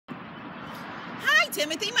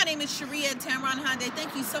Timothy. My name is Sharia at Tameron Hyundai.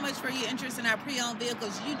 Thank you so much for your interest in our pre-owned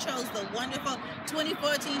vehicles. You chose the wonderful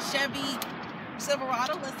 2014 Chevy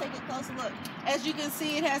Silverado. Let's take a closer look. As you can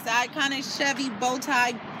see, it has the iconic Chevy bow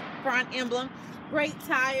tie front emblem. Great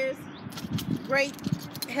tires, great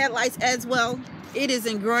headlights as well. It is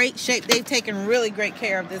in great shape. They've taken really great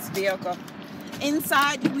care of this vehicle.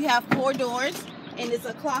 Inside, we have 4 doors, and it's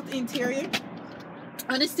a cloth interior.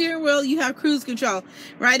 On the steering wheel, you have cruise control.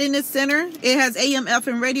 Right in the center, it has AM,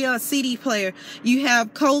 FM radio, a CD player. You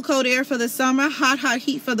have cold air for the summer, hot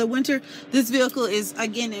heat for the winter. This vehicle is,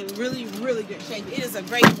 again, in really good shape. It is a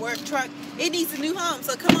great work truck. It needs a new home.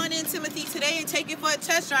 So come on in, Timothy, today and take it for a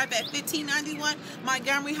test drive at 1591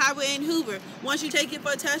 Montgomery Highway in Hoover. Once you take it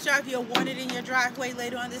for a test drive, you'll want it in your driveway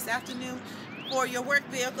later on this afternoon for your work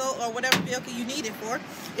vehicle or whatever vehicle you need it for.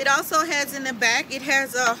 It also has in the back, it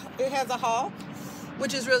has a haul,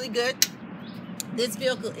 which is really good. This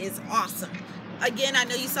vehicle is awesome. Again, I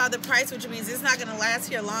know you saw the price, which means it's not going to last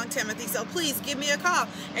here long, Timothy. So please give me a call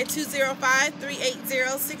at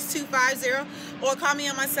 205-380-6250 or call me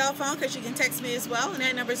on my cell phone because you can text me as well. And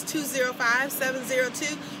that number is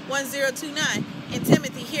 205-702-1029. And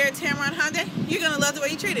Timothy, here at Tameron Hyundai, you're going to love the way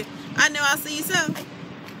you treat it. I know. I'll see you soon.